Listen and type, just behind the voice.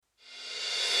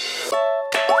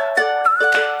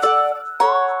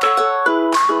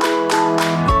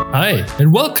Hi,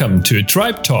 and welcome to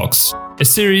Tribe Talks, a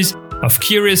series of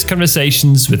curious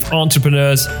conversations with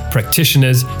entrepreneurs,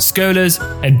 practitioners, scholars,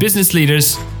 and business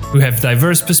leaders who have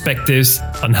diverse perspectives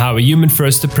on how a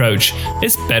human-first approach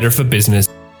is better for business.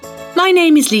 My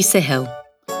name is Lisa Hill.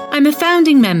 I'm a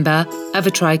founding member of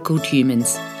a tribe called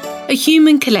Humans, a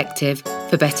human collective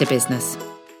for better business.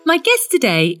 My guest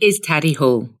today is Taddy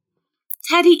Hall.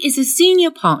 Taddy is a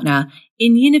senior partner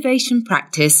in the innovation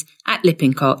practice at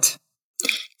Lippincott.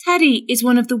 Taddy is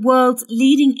one of the world's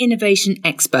leading innovation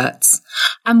experts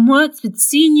and works with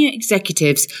senior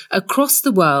executives across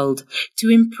the world to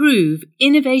improve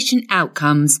innovation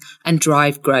outcomes and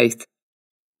drive growth.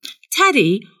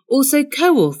 Taddy also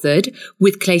co-authored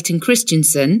with Clayton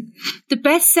Christensen the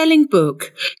best-selling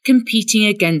book Competing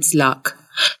Against Luck,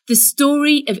 the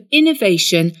story of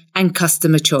innovation and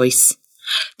customer choice.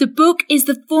 The book is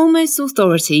the foremost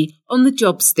authority on the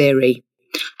jobs theory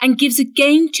and gives a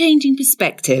game-changing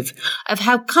perspective of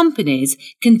how companies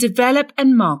can develop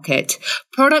and market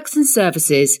products and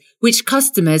services which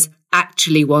customers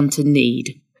actually want and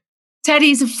need.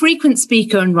 Teddy is a frequent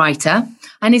speaker and writer,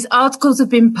 and his articles have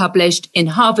been published in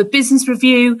Harvard Business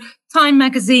Review, Time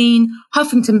Magazine,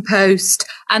 Huffington Post,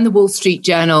 and the Wall Street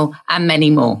Journal, and many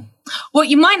more. What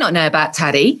you might not know about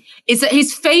Taddy is that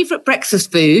his favourite breakfast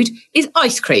food is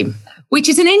ice cream, which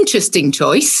is an interesting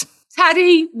choice.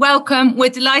 Taddy, welcome. We're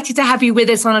delighted to have you with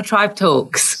us on A Tribe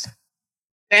Talks.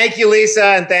 Thank you, Lisa,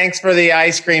 and thanks for the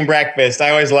ice cream breakfast. I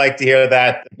always like to hear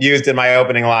that used in my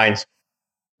opening lines.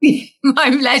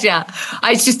 My pleasure.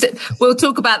 We'll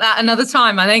talk about that another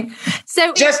time, I think.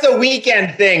 So, just a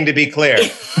weekend thing, to be clear.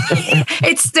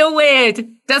 It's still weird.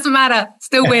 Doesn't matter.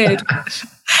 Still weird.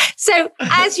 So,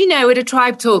 as you know, at A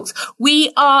Tribe Talks,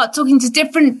 we are talking to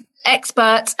different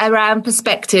experts around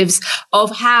perspectives of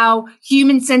how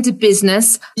human-centered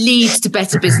business leads to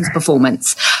better business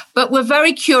performance. But we're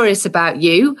very curious about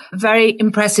you, a very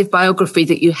impressive biography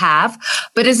that you have.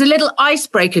 But as a little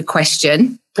icebreaker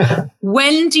question,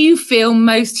 when do you feel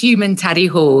most human, Taddy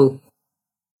Hall?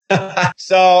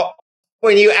 So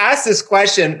when you asked this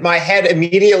question, my head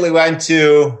immediately went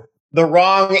to the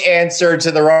wrong answer to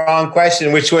the wrong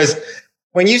question, which was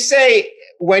when you say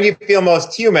when you feel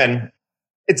most human,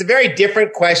 it's a very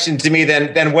different question to me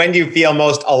than when do you feel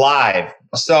most alive.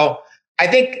 So I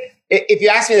think if you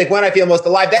ask me like when I feel most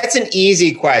alive, that's an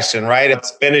easy question, right?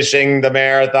 It's finishing the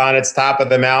marathon, it's top of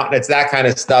the mountain, it's that kind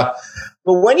of stuff.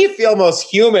 But when you feel most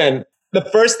human, the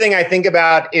first thing I think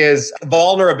about is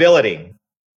vulnerability.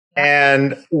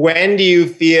 And when do you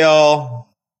feel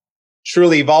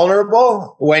truly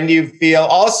vulnerable? When do you feel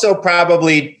also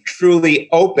probably truly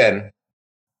open?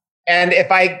 And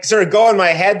if I sort of go in my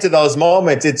head to those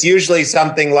moments, it's usually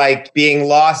something like being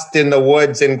lost in the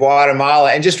woods in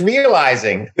Guatemala and just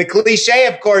realizing the cliche,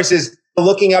 of course, is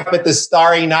looking up at the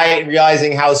starry night and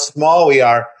realizing how small we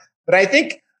are. But I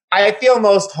think I feel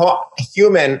most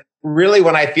human really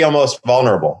when I feel most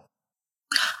vulnerable.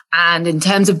 And in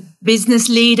terms of business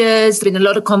leaders, there's been a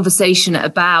lot of conversation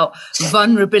about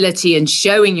vulnerability and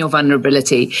showing your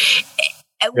vulnerability.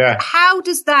 Yeah. How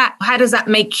does that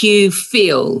make you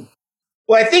feel?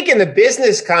 Well, I think in the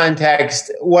business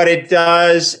context, what it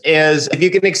does is if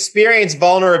you can experience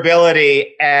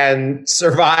vulnerability and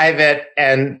survive it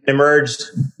and emerge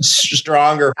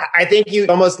stronger, I think you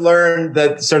almost learn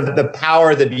the sort of the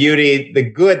power, the beauty, the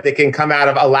good that can come out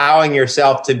of allowing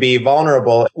yourself to be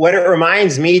vulnerable. What it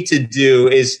reminds me to do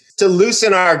is to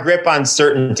loosen our grip on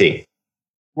certainty.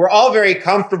 We're all very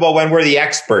comfortable when we're the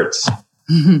experts.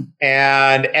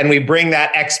 And we bring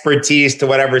that expertise to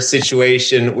whatever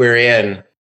situation we're in.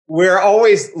 We're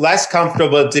always less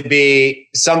comfortable to be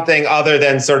something other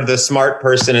than sort of the smart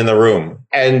person in the room.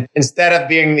 And instead of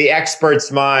being the expert's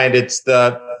mind, it's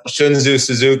the Shunzu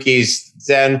Suzuki's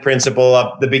Zen principle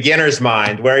of the beginner's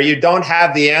mind, where you don't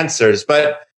have the answers,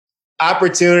 but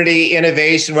opportunity,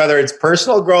 innovation, whether it's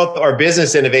personal growth or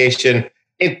business innovation,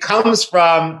 it comes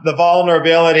from the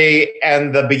vulnerability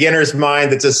and the beginner's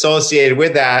mind that's associated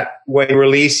with that when you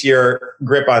release your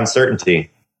grip on certainty.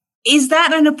 Is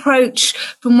that an approach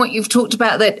from what you've talked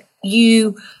about that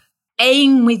you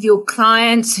aim with your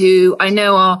clients who I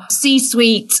know are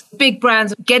C-suite, big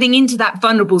brands, getting into that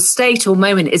vulnerable state or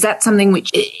moment? Is that something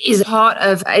which is part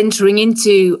of entering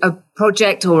into a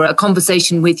project or a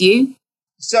conversation with you?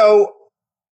 So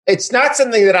it's not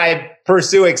something that I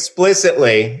pursue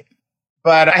explicitly.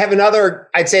 But I have another,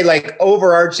 I'd say like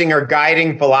overarching or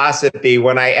guiding philosophy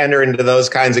when I enter into those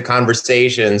kinds of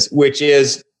conversations, which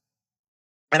is,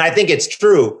 and I think it's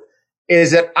true, is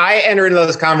that I enter into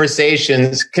those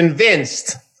conversations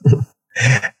convinced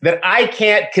that I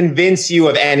can't convince you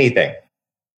of anything.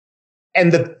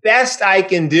 And the best I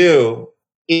can do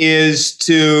is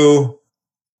to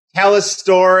tell a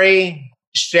story,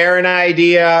 share an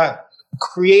idea,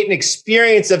 create an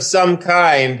experience of some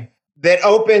kind that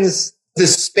opens the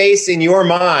space in your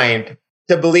mind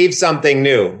to believe something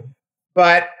new.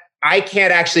 But I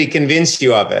can't actually convince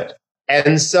you of it.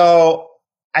 And so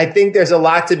I think there's a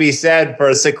lot to be said for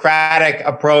a Socratic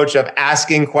approach of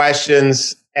asking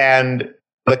questions, and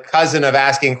the cousin of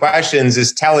asking questions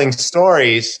is telling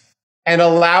stories and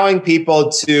allowing people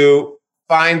to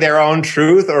find their own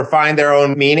truth or find their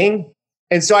own meaning.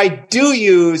 And so I do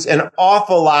use an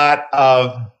awful lot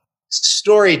of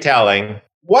storytelling.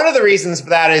 One of the reasons for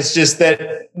that is just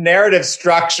that narrative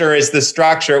structure is the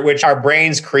structure at which our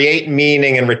brains create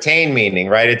meaning and retain meaning,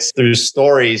 right? It's through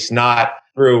stories, not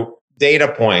through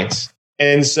data points.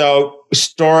 And so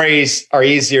stories are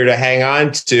easier to hang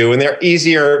on to, and they're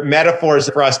easier metaphors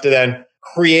for us to then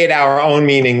create our own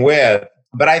meaning with.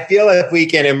 But I feel if we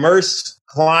can immerse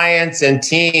clients and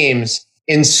teams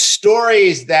in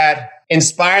stories that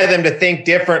inspire them to think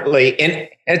differently, and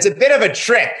it's a bit of a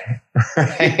trick,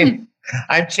 right?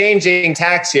 I'm changing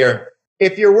tacks here.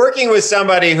 If you're working with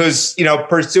somebody who's,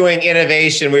 pursuing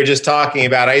innovation, we were just talking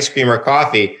about ice cream or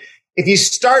coffee. If you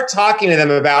start talking to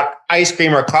them about ice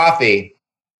cream or coffee,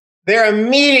 they're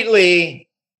immediately,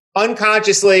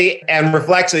 unconsciously and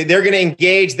reflexively, they're going to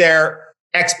engage their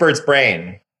expert's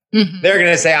brain. Mm-hmm. They're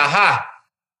going to say, aha,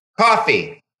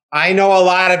 coffee. I know a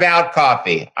lot about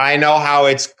coffee. I know how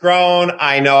it's grown.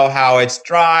 I know how it's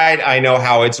dried. I know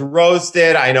how it's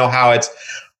roasted. I know how it's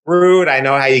brewed. I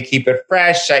know how you keep it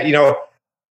fresh.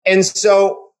 And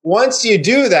so once you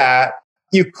do that,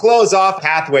 you close off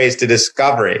pathways to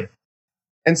discovery.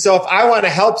 And so if I want to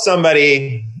help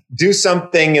somebody do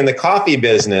something in the coffee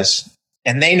business,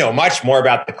 and they know much more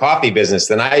about the coffee business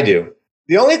than I do,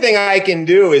 the only thing I can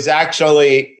do is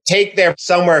actually take them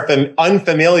somewhere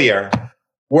unfamiliar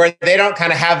where they don't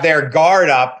kind of have their guard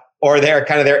up or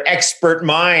their expert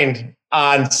mind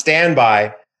on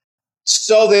standby,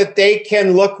 so that they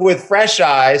can look with fresh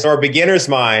eyes or beginner's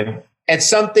mind at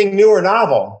something new or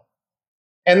novel.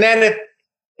 And then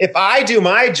if I do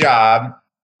my job,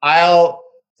 I'll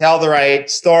tell the right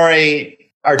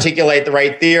story, articulate the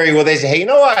right theory. Well, they say, hey, you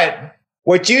know what?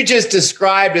 What you just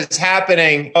described is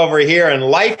happening over here in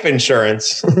life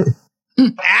insurance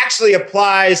actually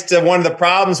applies to one of the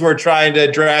problems we're trying to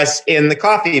address in the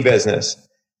coffee business.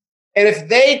 And if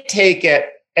they take it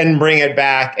and bring it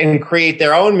back and create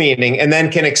their own meaning, and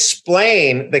then can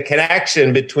explain the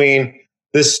connection between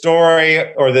the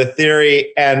story or the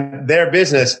theory and their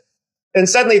business, then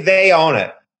suddenly they own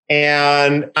it.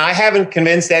 And I haven't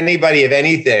convinced anybody of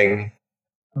anything,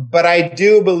 but I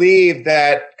do believe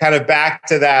that, kind of back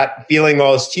to that feeling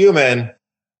most human,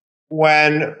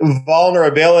 when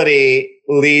vulnerability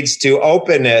leads to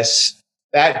openness,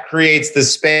 that creates the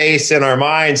space in our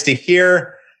minds to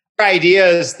hear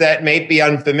ideas that may be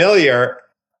unfamiliar,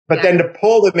 but then to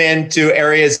pull them into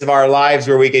areas of our lives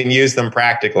where we can use them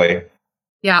practically.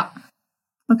 Yeah.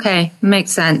 Okay.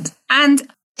 Makes sense. And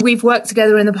we've worked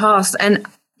together in the past, and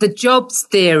the jobs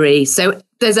theory. So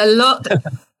there's a lot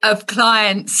of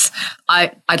clients.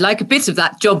 I'd like a bit of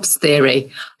that jobs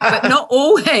theory, but not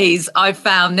always I've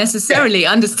found necessarily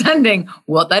understanding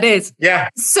what that is. Yeah.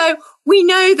 So we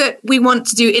know that we want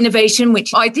to do innovation,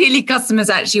 which ideally customers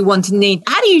actually want and need.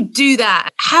 How do you do that?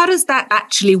 How does that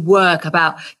actually work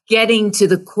about getting to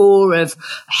the core of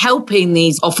helping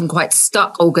these often quite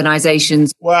stuck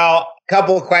organizations? Well, a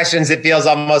couple of questions. It feels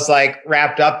almost like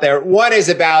wrapped up there. One is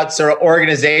about sort of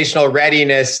organizational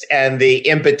readiness and the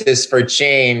impetus for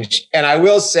change. And I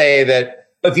will say that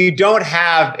if you don't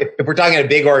have, if we're talking a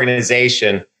big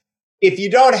organization, if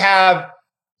you don't have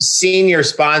senior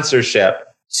sponsorship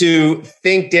to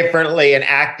think differently and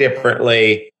act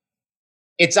differently,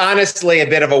 it's honestly a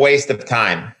bit of a waste of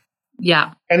time.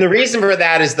 Yeah. And the reason for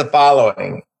that is the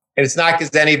following. And it's not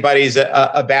because anybody's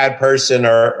a bad person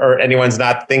or anyone's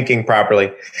not thinking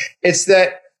properly. It's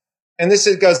that, and this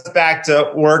goes back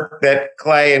to work that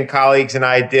Clay and colleagues and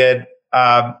I did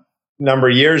a number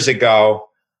of years ago.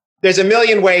 There's a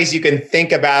million ways you can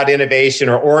think about innovation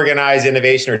or organize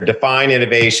innovation or define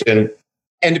innovation.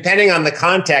 And depending on the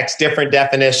context, different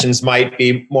definitions might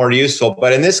be more useful.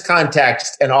 But in this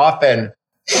context, and often,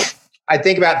 I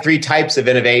think about three types of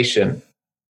innovation.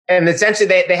 And essentially,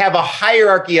 they have a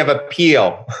hierarchy of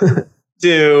appeal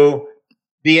to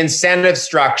the incentive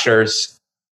structures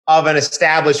of an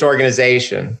established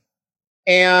organization.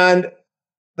 And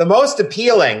the most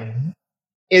appealing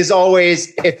is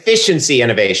always efficiency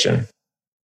innovation.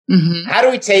 Mm-hmm. How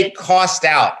do we take cost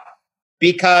out?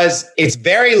 Because it's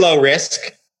very low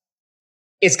risk.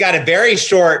 It's got a very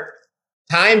short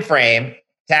time frame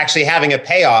to actually having a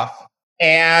payoff.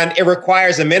 And it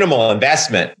requires a minimal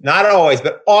investment. Not always,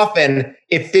 but often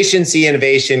efficiency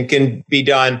innovation can be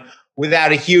done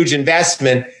without a huge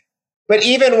investment. But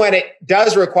even when it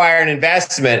does require an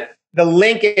investment, the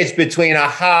linkage between,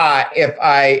 if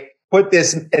I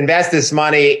invest this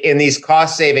money in these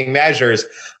cost-saving measures,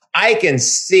 I can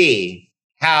see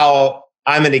how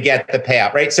I'm going to get the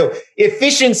payout, right? So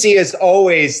efficiency is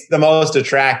always the most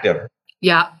attractive.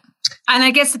 Yeah. And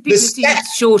I guess the efficiency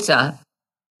is shorter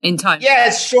in time. Yeah,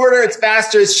 it's shorter, it's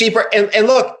faster, it's cheaper. And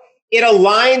look, it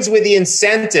aligns with the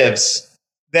incentives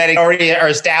that already are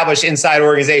established inside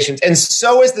organizations. And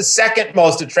so is the second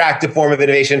most attractive form of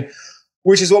innovation,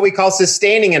 which is what we call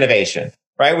sustaining innovation,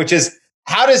 right? Which is,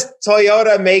 how does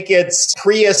Toyota make its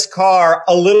Prius car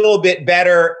a little bit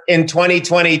better in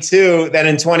 2022 than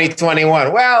in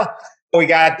 2021? Well, we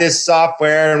got this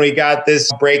software and we got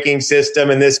this braking system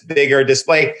and this bigger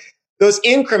display. Those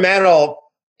incremental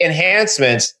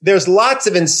enhancements, there's lots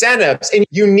of incentives, and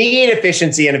you need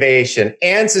efficiency innovation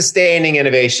and sustaining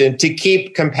innovation to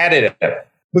keep competitive.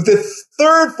 But the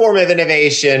third form of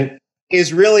innovation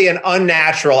is really an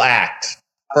unnatural act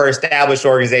for established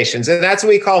organizations. And that's what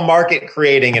we call market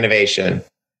creating innovation,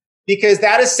 because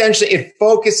that essentially, it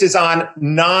focuses on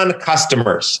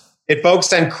non-customers. It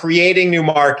focuses on creating new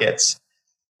markets.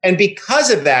 And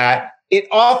because of that, it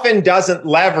often doesn't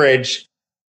leverage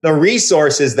the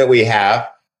resources that we have.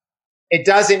 It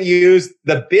doesn't use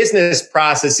the business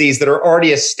processes that are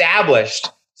already established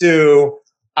to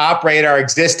operate our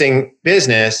existing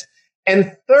business.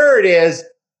 And third is,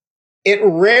 it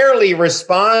rarely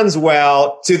responds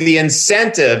well to the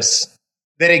incentives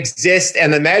that exist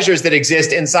and the measures that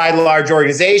exist inside large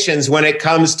organizations when it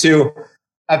comes to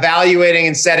evaluating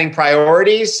and setting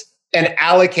priorities and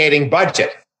allocating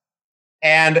budget.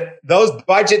 And those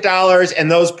budget dollars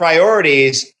and those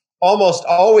priorities almost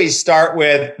always start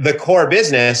with the core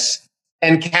business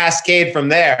and cascade from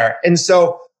there. And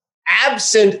so,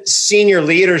 absent senior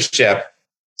leadership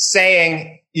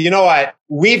saying, you know what,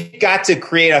 we've got to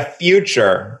create a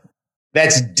future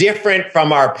that's different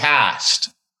from our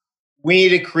past. We need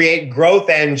to create growth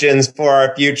engines for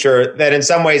our future that in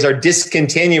some ways are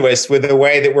discontinuous with the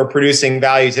way that we're producing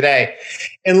value today.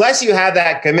 Unless you have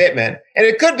that commitment, and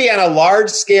it could be on a large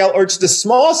scale or just a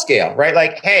small scale, right?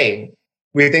 Like, hey,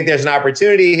 we think there's an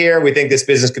opportunity here. We think this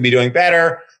business could be doing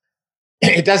better.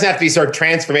 It doesn't have to be sort of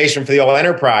transformation for the whole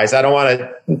enterprise. I don't want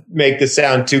to make this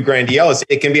sound too grandiose.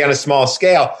 It can be on a small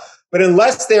scale. But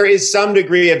unless there is some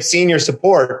degree of senior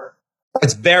support,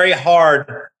 it's very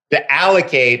hard to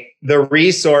allocate the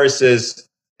resources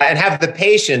and have the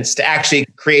patience to actually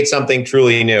create something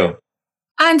truly new.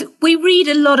 And we read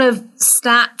a lot of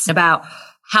stats about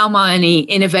how many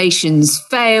innovations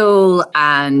fail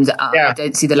and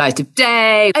don't see the light of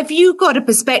day. Have you got a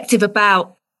perspective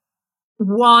about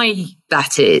why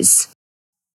that is?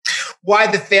 Why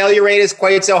the failure rate is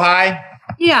quite so high?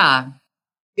 Yeah.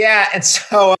 Yeah. And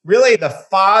so really the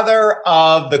father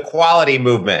of the quality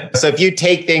movement. So if you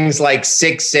take things like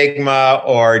Six Sigma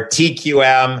or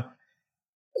TQM,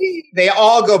 they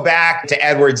all go back to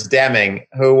Edwards Deming,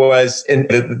 who was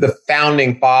the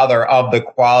founding father of the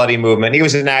quality movement. He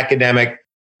was an academic.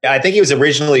 I think he was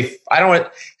originally,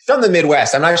 from the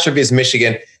Midwest. I'm not sure if he was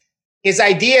Michigan. His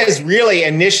ideas really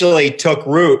initially took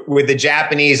root with the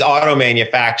Japanese auto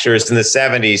manufacturers in the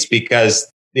 70s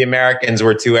because the Americans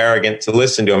were too arrogant to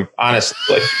listen to him,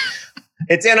 honestly.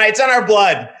 It's in our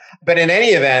blood. But in any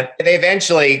event, they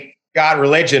eventually got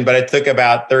religion, but it took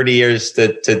about 30 years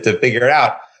to figure it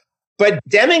out. But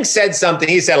Deming said something.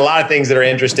 He said a lot of things that are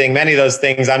interesting. Many of those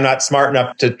things I'm not smart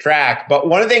enough to track. But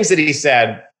one of the things that he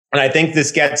said, and I think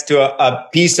this gets to a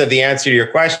piece of the answer to your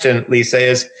question, Lisa,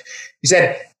 is he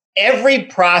said, every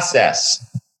process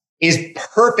is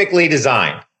perfectly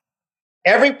designed.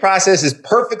 Every process is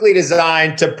perfectly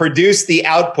designed to produce the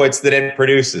outputs that it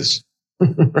produces.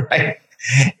 Right?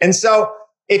 And so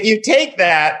if you take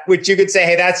that, which you could say,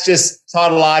 hey, that's just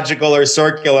tautological or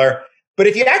circular. But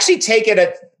if you actually take it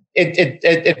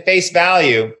at face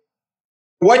value,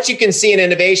 what you can see in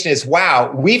innovation is,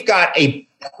 wow, we've got a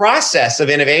process of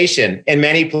innovation in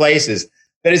many places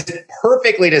that is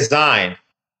perfectly designed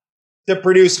to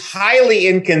produce highly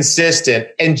inconsistent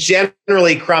and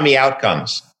generally crummy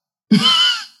outcomes.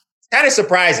 It's kind of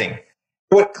surprising.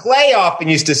 What Clay often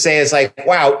used to say is like,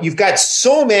 wow, you've got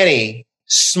so many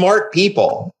smart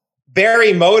people,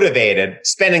 very motivated,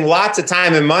 spending lots of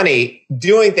time and money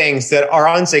doing things that are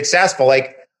unsuccessful.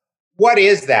 Like, what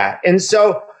is that? And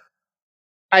so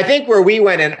I think where we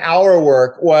went in our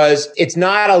work was, it's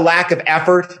not a lack of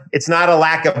effort. It's not a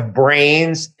lack of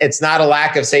brains. It's not a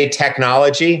lack of, say,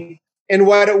 technology. And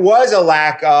what it was a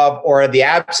lack of, or the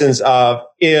absence of,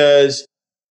 is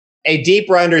a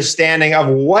deeper understanding of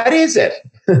what is it?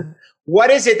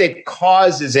 What is it that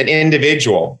causes an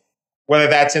individual, whether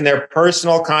that's in their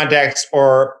personal context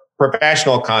or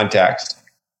professional context,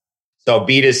 so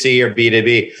B2C or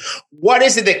B2B, what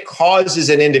is it that causes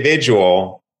an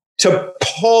individual to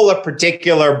pull a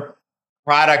particular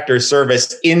product or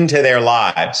service into their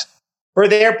lives for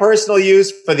their personal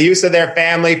use, for the use of their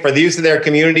family, for the use of their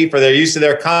community, for their use of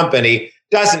their company?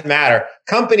 Doesn't matter.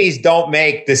 Companies don't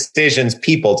make decisions,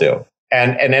 people do.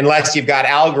 And unless you've got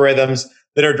algorithms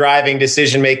that are driving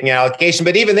decision-making allocation.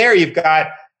 But even there, you've got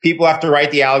people have to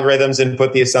write the algorithms and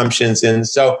put the assumptions in.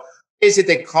 So what is it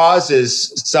that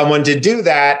causes someone to do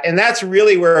that? And that's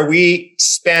really where we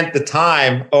spent the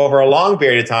time over a long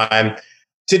period of time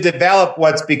to develop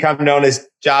what's become known as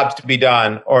jobs to be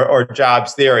done or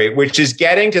jobs theory, which is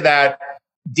getting to that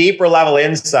deeper level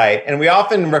insight. And we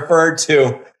often refer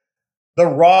to the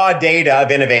raw data of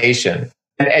innovation.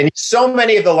 And so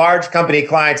many of the large company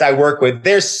clients I work with,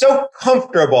 they're so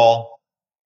comfortable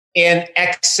in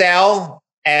Excel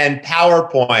and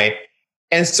PowerPoint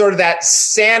and sort of that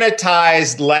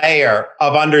sanitized layer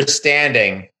of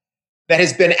understanding that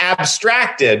has been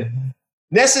abstracted,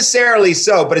 necessarily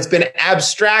so, but it's been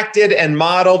abstracted and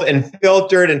modeled and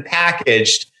filtered and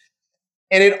packaged.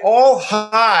 And it all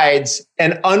hides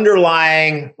an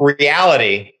underlying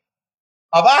reality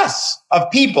of us, of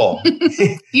people,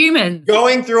 humans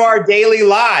going through our daily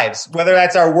lives, whether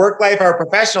that's our work life, our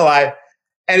professional life.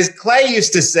 And as Clay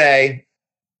used to say,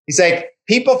 he's like,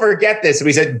 people forget this. And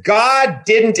he said, God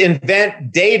didn't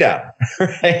invent data,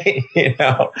 right?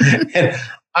 And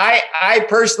I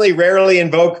personally rarely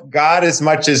invoke God as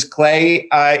much as Clay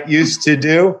used to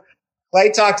do.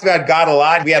 Clay talked about God a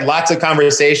lot. We had lots of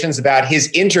conversations about his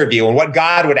interview and what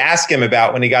God would ask him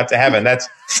about when he got to heaven. That's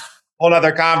whole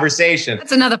other conversation.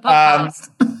 That's another podcast.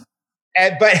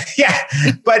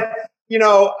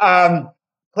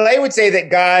 Clay would say that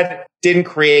God didn't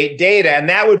create data, and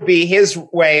that would be his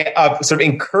way of sort of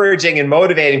encouraging and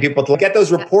motivating people to get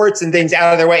those reports and things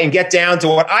out of their way and get down to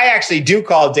what I actually do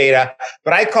call data,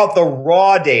 but I call it the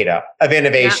raw data of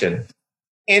innovation.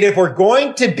 Yeah. And if we're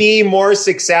going to be more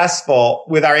successful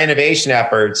with our innovation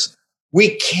efforts,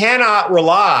 we cannot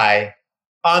rely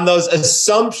on those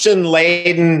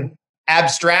assumption-laden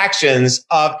abstractions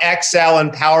of Excel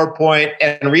and PowerPoint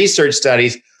and research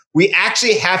studies. We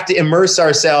actually have to immerse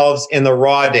ourselves in the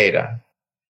raw data.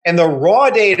 And the raw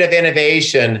data of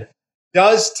innovation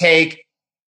does take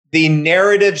the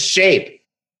narrative shape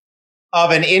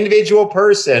of an individual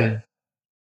person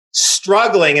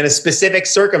struggling in a specific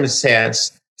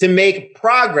circumstance to make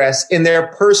progress in their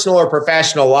personal or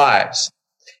professional lives.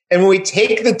 And when we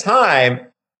take the time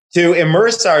to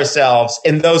immerse ourselves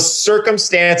in those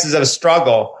circumstances of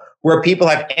struggle where people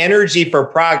have energy for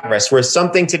progress, where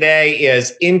something today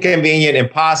is inconvenient,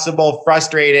 impossible,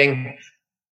 frustrating,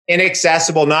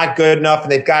 inaccessible, not good enough,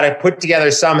 and they've got to put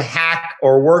together some hack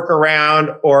or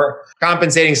workaround or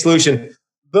compensating solution.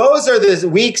 Those are the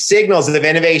weak signals of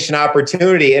innovation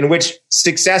opportunity in which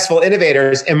successful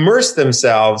innovators immerse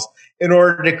themselves in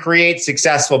order to create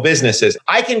successful businesses.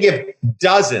 I can give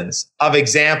dozens of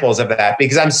examples of that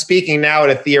because I'm speaking now at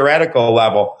a theoretical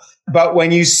level. But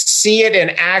when you see it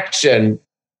in action,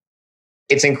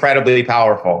 it's incredibly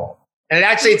powerful. And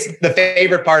it's the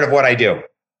favorite part of what I do.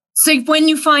 So when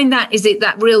you find that, is it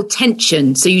that real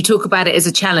tension? So you talk about it as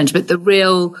a challenge, but the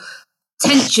real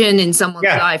tension in someone's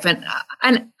life. And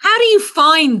how do you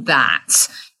find that?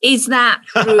 Is that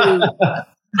through,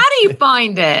 how do you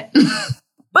find it?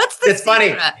 What's the secret?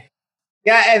 Funny.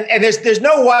 Yeah, and there's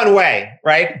no one way,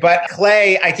 right? But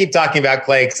Clay, I keep talking about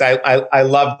Clay because I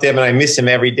loved him and I miss him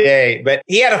every day. But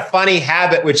he had a funny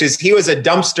habit, which is he was a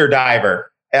dumpster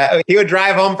diver. He would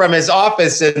drive home from his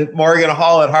office in Morgan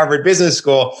Hall at Harvard Business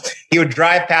School. He would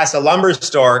drive past a lumber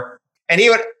store, and he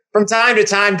would, from time to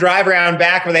time, drive around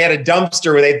back where they had a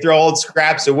dumpster where they'd throw old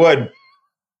scraps of wood.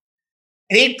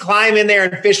 And he'd climb in there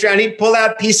and fish around. He'd pull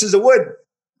out pieces of wood.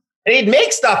 And he'd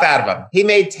make stuff out of them. He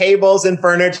made tables and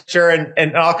furniture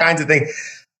and all kinds of things.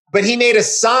 But he made a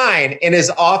sign in his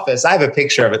office. I have a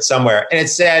picture of it somewhere. And it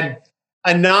said,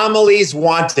 "Anomalies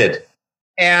wanted."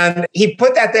 And he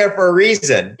put that there for a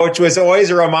reason, which was always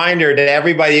a reminder to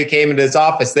everybody who came into his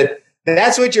office that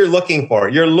that's what you're looking for.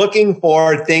 You're looking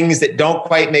for things that don't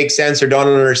quite make sense or don't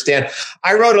understand.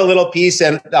 I wrote a little piece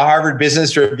in the Harvard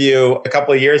Business Review a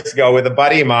couple of years ago with a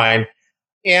buddy of mine.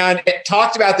 And it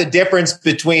talked about the difference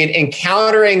between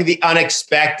encountering the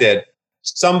unexpected,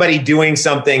 somebody doing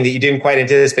something that you didn't quite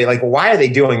anticipate, like, why are they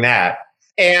doing that?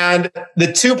 And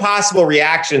the two possible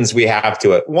reactions we have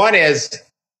to it. One is,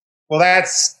 well,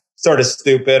 that's sort of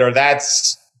stupid, or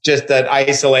that's just an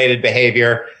isolated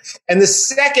behavior. And the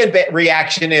second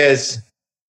reaction is,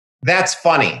 that's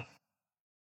funny.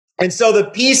 And so the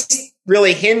piece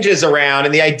really hinges around,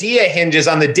 and the idea hinges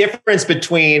on the difference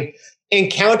between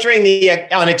encountering the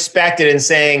unexpected and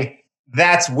saying,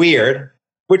 that's weird,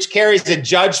 which carries a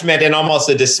judgment and almost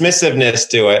a dismissiveness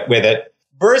to it with it,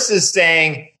 versus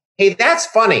saying, hey, that's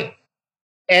funny,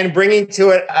 and bringing to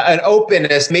it an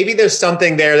openness. Maybe there's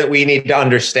something there that we need to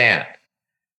understand.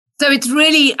 So it's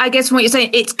really, I guess what you're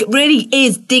saying, it really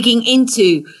is digging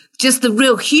into just the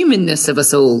real humanness of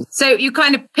us all. So you're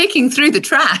kind of picking through the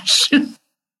trash.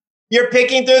 You're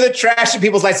picking through the trash in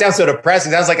people's lives. Sounds so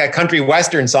depressing. Sounds like a country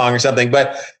western song or something.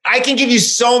 But I can give you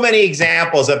so many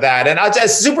examples of that. And I'll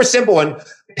just super simple one.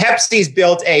 Pepsi's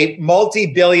built a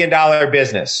multi-billion-dollar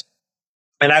business.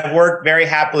 And I've worked very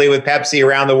happily with Pepsi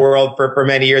around the world for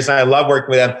many years. And I love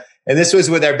working with them. And this was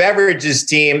with their beverages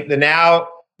team. The now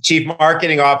Chief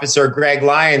Marketing Officer, Greg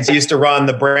Lyons, used to run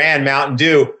the brand Mountain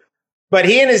Dew. But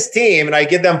he and his team, and I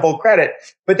give them full credit,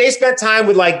 but they spent time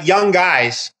with like young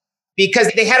guys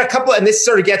because they had a couple, and this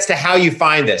sort of gets to how you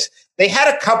find this. They had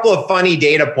a couple of funny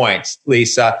data points,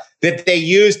 Lisa, that they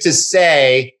used to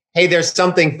say, hey, there's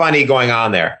something funny going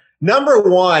on there. Number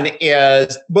one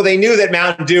is, well, they knew that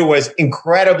Mountain Dew was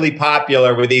incredibly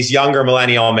popular with these younger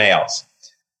millennial males.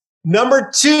 Number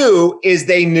two is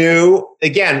they knew,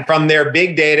 again, from their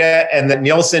big data and the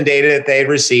Nielsen data that they had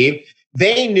received,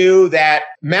 they knew that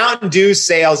Mountain Dew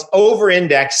sales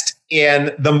over-indexed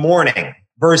in the morning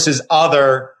versus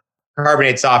other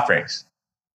carbonated soft drinks.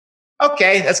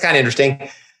 Okay, that's kind of interesting.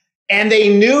 And they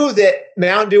knew that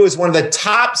Mountain Dew was one of the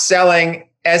top selling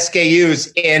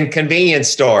SKUs in convenience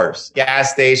stores,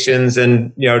 gas stations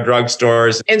and,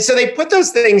 drugstores. And so they put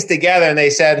those things together and they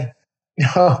said,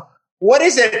 what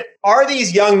is it? Are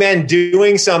these young men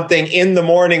doing something in the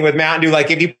morning with Mountain Dew?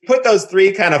 Like if you put those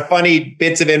three kind of funny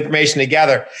bits of information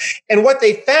together, and what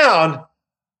they found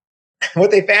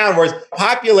was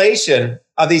population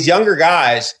of these younger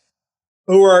guys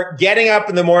who were getting up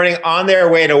in the morning on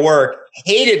their way to work,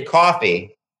 hated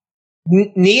coffee,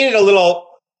 needed a little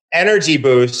energy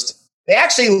boost. They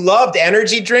actually loved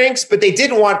energy drinks, but they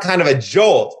didn't want kind of a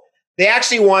jolt. They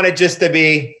actually wanted just to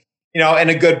be, in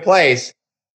a good place.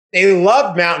 They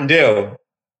loved Mountain Dew.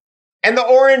 And the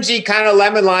orangey kind of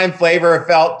lemon lime flavor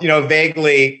felt,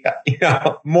 vaguely,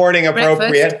 morning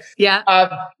appropriate. Breakfast.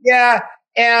 Yeah.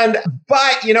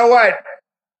 But you know what?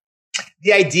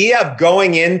 The idea of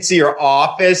going into your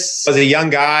office as a young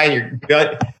guy and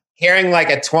you're carrying like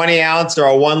a 20 ounce or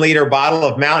a 1 liter bottle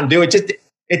of Mountain Dew, it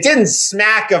didn't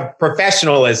smack of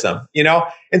professionalism,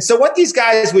 And so what these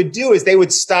guys would do is they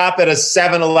would stop at a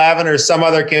 7-Eleven or some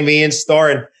other convenience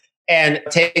store and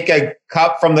take a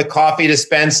cup from the coffee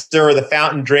dispenser or the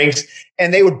fountain drinks,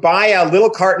 and they would buy a little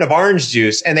carton of orange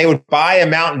juice and they would buy a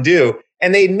Mountain Dew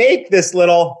and they'd make this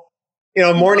little,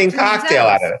 morning cocktail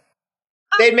out of it.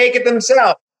 They'd make it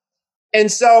themselves.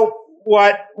 And so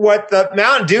what the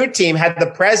Mountain Dew team had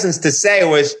the presence to say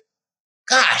was,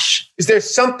 gosh, is there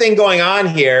something going on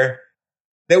here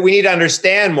that we need to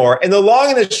understand more? And the long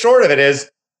and the short of it is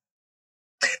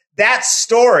that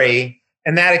story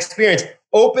and that experience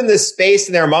opened the space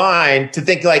in their mind to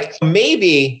think like,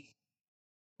 maybe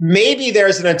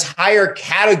there's an entire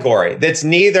category that's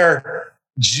neither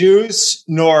juice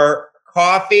nor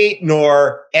coffee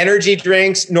nor energy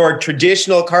drinks nor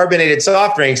traditional carbonated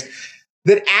soft drinks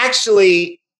that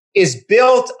actually is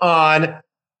built on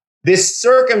this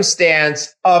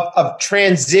circumstance of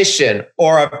transition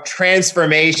or of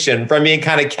transformation from being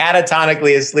kind of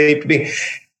catatonically asleep.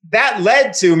 That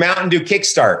led to Mountain Dew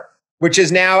Kickstart, which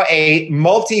is now a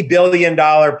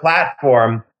multi-billion-dollar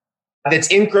platform that's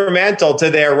incremental to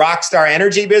their Rockstar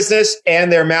Energy business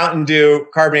and their Mountain Dew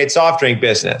carbonated soft drink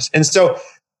business. And so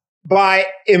by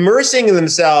immersing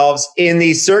themselves in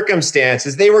these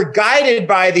circumstances, they were guided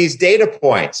by these data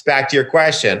points, back to your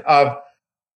question, of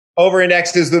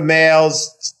over-indexes with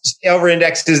males,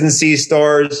 over-indexes in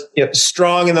C-stores,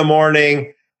 strong in the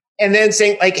morning, and then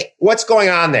saying, like, what's going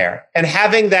on there? And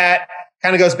having that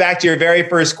kind of goes back to your very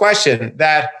first question,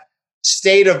 that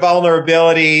state of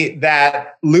vulnerability,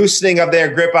 that loosening of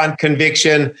their grip on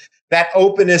conviction, that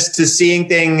openness to seeing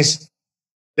things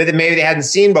that maybe they hadn't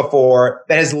seen before,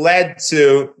 that has led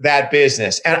to that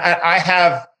business. And I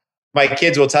have, my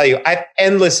kids will tell you, I have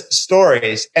endless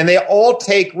stories, and they all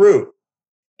take root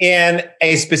in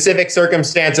a specific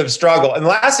circumstance of struggle. And the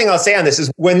last thing I'll say on this is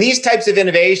when these types of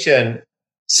innovation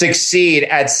succeed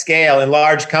at scale in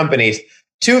large companies,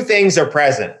 two things are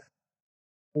present.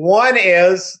 One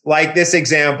is, like this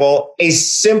example, a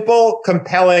simple,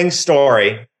 compelling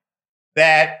story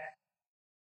that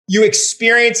you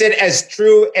experience it as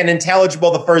true and intelligible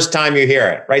the first time you hear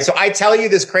it, right? So I tell you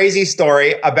this crazy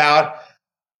story about,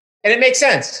 and it makes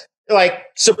sense, like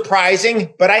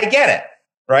surprising, but I get it,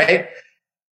 right?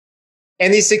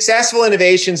 And these successful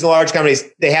innovations in large companies,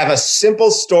 they have a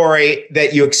simple story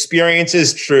that you experience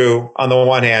as true on the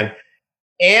one hand,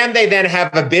 and they then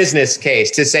have a business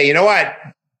case to say, you know what,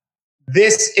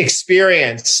 this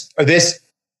experience or this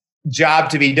job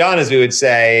to be done, as we would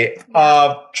say,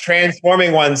 of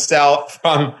transforming oneself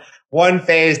from one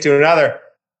phase to another,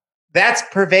 that's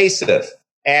pervasive.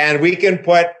 And we can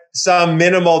put some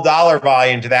minimal dollar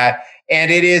volume to that. And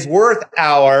it is worth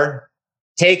our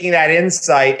taking that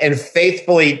insight and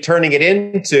faithfully turning it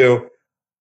into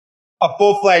a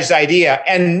full-fledged idea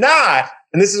and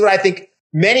this is what I think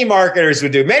many marketers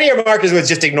would do. Many marketers would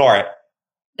just ignore it.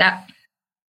 Yeah.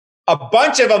 A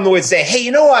bunch of them would say, hey,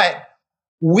 you know what?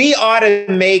 We ought to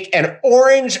make an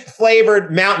orange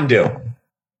flavored Mountain Dew,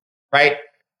 right?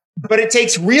 But it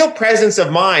takes real presence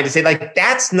of mind to say, like,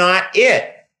 that's not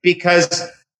it, because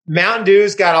Mountain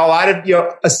Dew's got a lot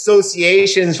of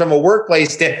associations from a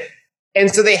workplace and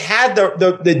so they had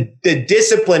the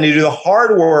discipline to do the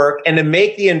hard work and to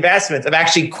make the investments of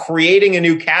actually creating a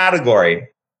new category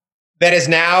that has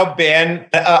now been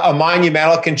a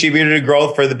monumental contributor to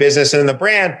growth for the business and the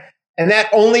brand. And that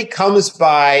only comes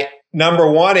by,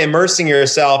 number one, immersing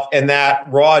yourself in that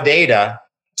raw data.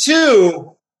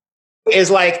 Two is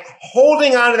like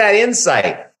holding on to that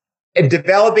insight and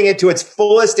developing it to its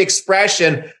fullest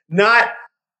expression, not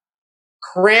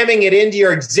cramming it into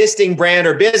your existing brand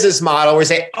or business model where you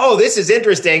say, oh, this is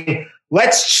interesting.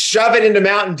 Let's shove it into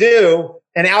Mountain Dew,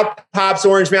 and out pops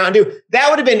Orange Mountain Dew. That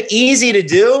would have been easy to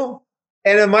do.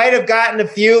 And it might have gotten a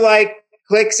few like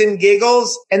clicks and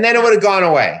giggles, and then it would have gone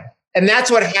away. And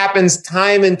that's what happens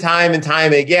time and time and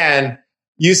time again.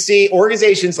 You see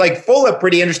organizations like full of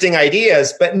pretty interesting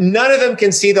ideas, but none of them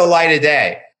can see the light of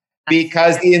day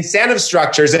because the incentive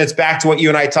structures, and it's back to what you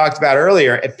and I talked about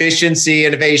earlier, efficiency,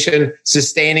 innovation,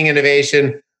 sustaining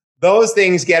innovation, those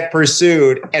things get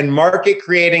pursued, and market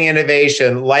creating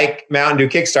innovation like Mountain Dew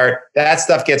Kickstart, that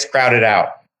stuff gets crowded out.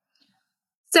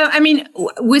 So, I mean,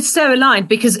 we're so aligned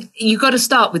because you got to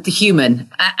start with the human.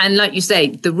 And like you say,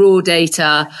 the raw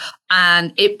data,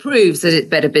 and it proves that it's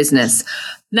better business.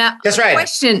 Now, that's right.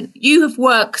 Question, you have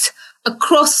worked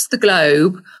across the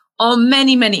globe on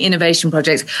many, many innovation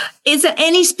projects. Is there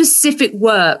any specific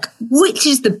work, which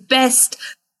is the best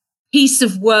piece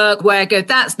of work where I go,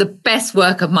 that's the best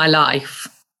work of my life?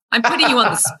 I'm putting you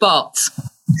on the spot.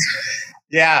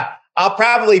 Yeah, I'll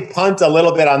probably punt a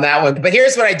little bit on that one. But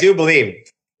here's what I do believe.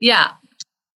 Yeah.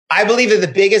 I believe that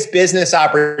the biggest business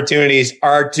opportunities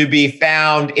are to be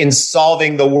found in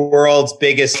solving the world's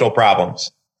biggest social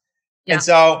problems. Yeah. And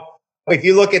so if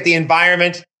you look at the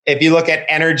environment, if you look at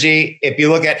energy, if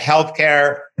you look at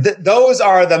healthcare, those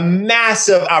are the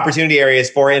massive opportunity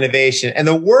areas for innovation. And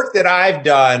the work that I've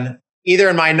done, either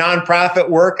in my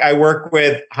nonprofit work, I work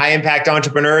with high impact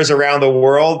entrepreneurs around the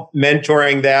world,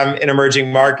 mentoring them in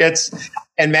emerging markets.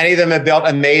 And many of them have built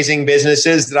amazing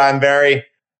businesses that I'm very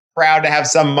proud to have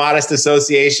some modest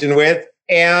association with.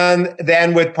 And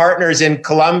then with partners in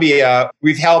Colombia,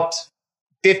 we've helped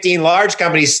 15 large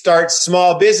companies start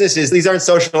small businesses. These aren't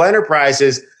social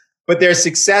enterprises, but they're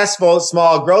successful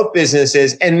small growth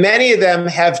businesses. And many of them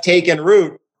have taken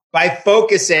root by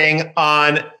focusing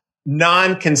on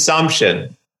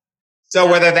non-consumption. So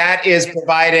whether that is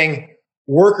providing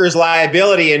workers'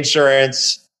 liability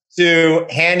insurance to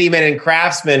handymen and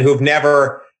craftsmen who've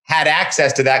never had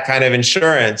access to that kind of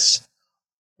insurance,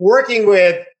 working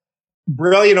with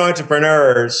brilliant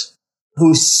entrepreneurs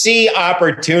who see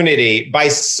opportunity by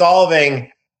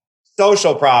solving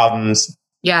social problems,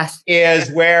 yes, is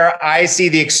where I see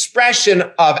the expression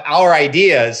of our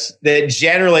ideas that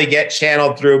generally get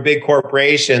channeled through big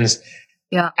corporations,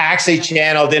 actually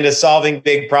channeled into solving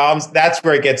big problems. That's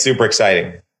where it gets super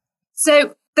exciting.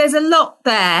 So there's a lot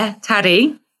there,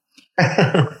 Taddy.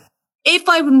 If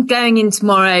I'm going in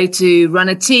tomorrow to run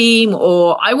a team,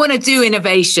 or I want to do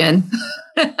innovation,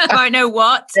 I know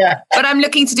what, but I'm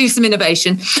looking to do some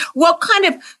innovation. What kind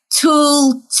of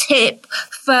tool, tip,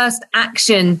 first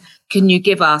action can you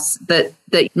give us that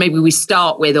maybe we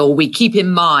start with or we keep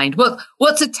in mind?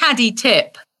 What's a Taddy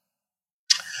tip?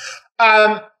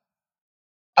 I'll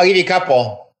give you a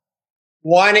couple.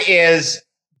 One is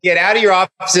get out of your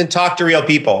office and talk to real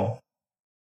people.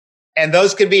 And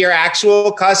those could be your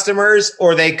actual customers,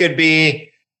 or they could be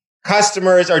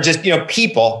customers or just,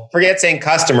 people. Forget saying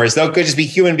customers. Those could just be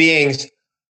human beings,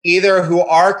 either who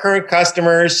are current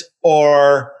customers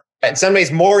or In some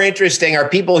ways, more interesting are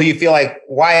people who you feel like,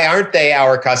 why aren't they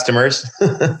our customers?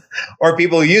 Or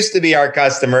people who used to be our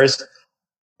customers,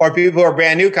 or people who are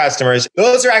brand new customers.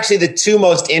 Those are actually the two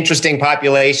most interesting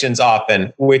populations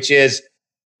often, which is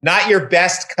not your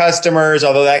best customers,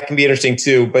 although that can be interesting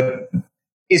too, but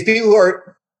is people who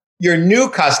are your new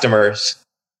customers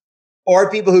or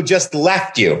people who just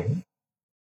left you.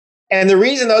 And the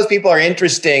reason those people are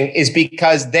interesting is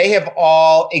because they have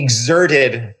all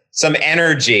exerted some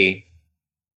energy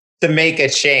to make a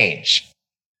change.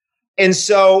 And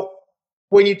so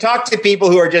when you talk to people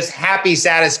who are just happy,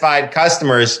 satisfied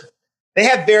customers, they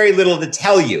have very little to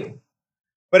tell you.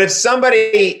 But if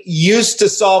somebody used to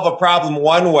solve a problem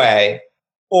one way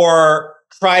or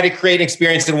try to create an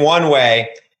experience in one way,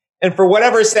 and for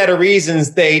whatever set of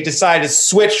reasons, they decide to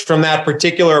switch from that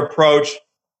particular approach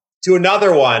to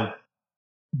another one,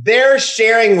 they're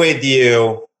sharing with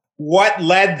you what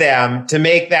led them to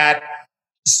make that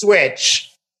switch.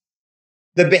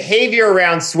 The behavior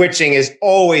around switching is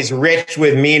always rich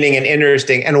with meaning and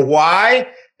interesting. And why?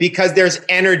 Because there's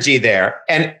energy there.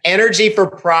 And energy for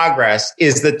progress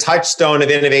is the touchstone of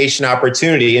innovation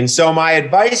opportunity. And so my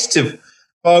advice to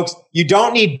folks, you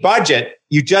don't need budget.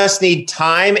 You just need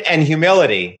time and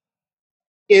humility,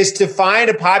 is to find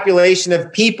a population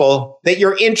of people that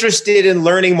you're interested in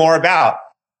learning more about.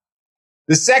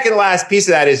 The second last piece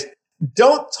of that is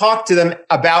don't talk to them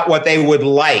about what they would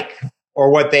like or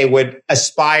what they would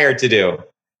aspire to do.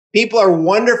 People are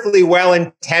wonderfully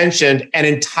well-intentioned and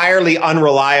entirely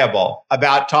unreliable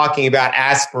about talking about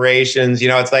aspirations.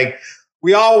 It's like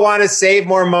we all want to save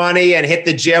more money and hit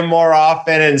the gym more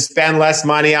often and spend less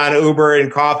money on Uber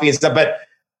and coffee and stuff, but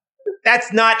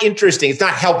that's not interesting. It's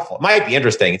not helpful. It might be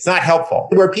interesting. It's not helpful.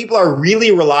 Where people are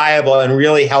really reliable and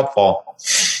really helpful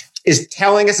is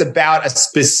telling us about a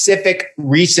specific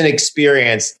recent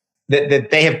experience that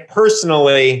they have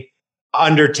personally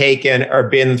undertaken or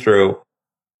been through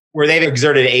where they've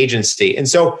exerted agency. And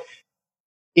so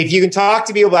if you can talk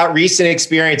to people about recent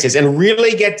experiences and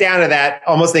really get down to that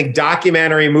almost like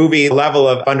documentary movie level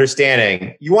of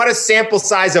understanding, you want a sample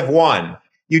size of one.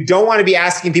 You don't want to be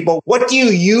asking people, what do you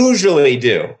usually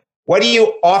do? What do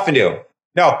you often do?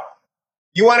 No.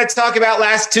 You want to talk about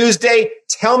last Tuesday?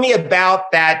 Tell me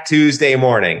about that Tuesday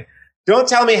morning. Don't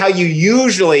tell me how you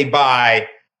usually buy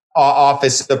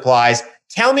office supplies.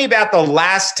 Tell me about the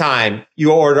last time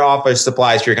you ordered office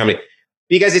supplies for your company.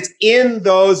 Because it's in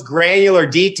those granular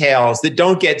details that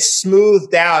don't get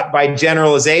smoothed out by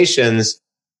generalizations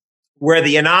where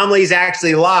the anomalies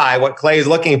actually lie, what Clay is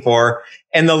looking for,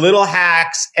 and the little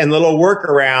hacks and little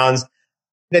workarounds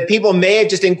that people may have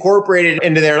just incorporated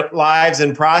into their lives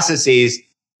and processes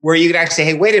where you could actually say,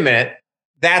 hey, wait a minute,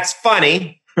 that's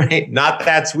funny, right? Not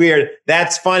that's weird.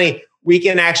 That's funny. We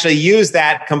can actually use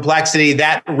that complexity,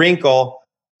 that wrinkle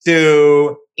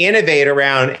to innovate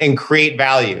around and create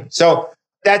value. So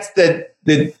that's the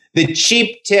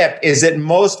cheap tip, is that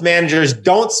most managers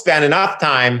don't spend enough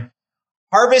time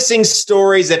harvesting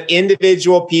stories of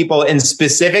individual people in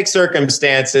specific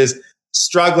circumstances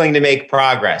struggling to make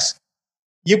progress.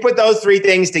 You put those three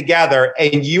things together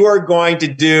and you are going to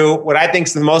do what I think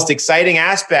is the most exciting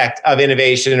aspect of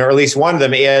innovation, or at least one of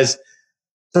them, is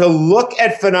to look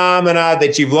at phenomena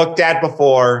that you've looked at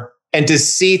before and to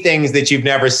see things that you've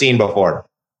never seen before.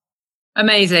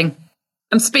 Amazing.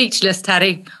 I'm speechless,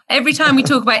 Taddy. Every time we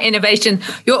talk about innovation,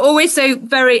 you're always so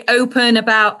very open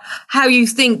about how you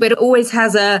think, but it always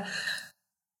has a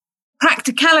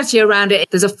practicality around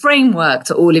it. There's a framework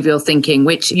to all of your thinking,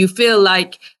 which you feel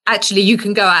like actually you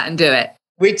can go out and do it.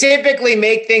 We typically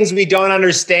make things we don't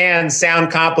understand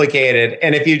sound complicated.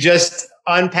 And if you just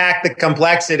unpack the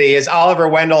complexity, as Oliver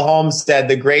Wendell Holmes said,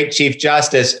 the great Chief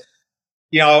Justice,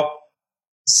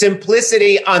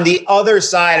 simplicity on the other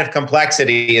side of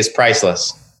complexity is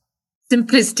priceless.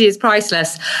 Simplicity is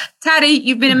priceless. Taddy,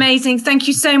 you've been amazing. Thank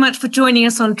you so much for joining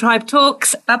us on Tribe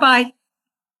Talks. Bye-bye.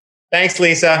 Thanks,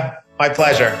 Lisa. My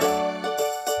pleasure.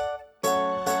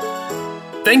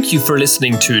 Thank you for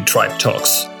listening to Tribe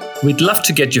Talks. We'd love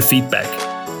to get your feedback.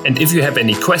 And if you have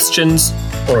any questions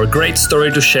or a great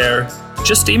story to share,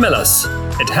 just email us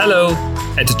at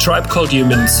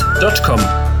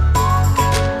hello@tribecalledhumans.com.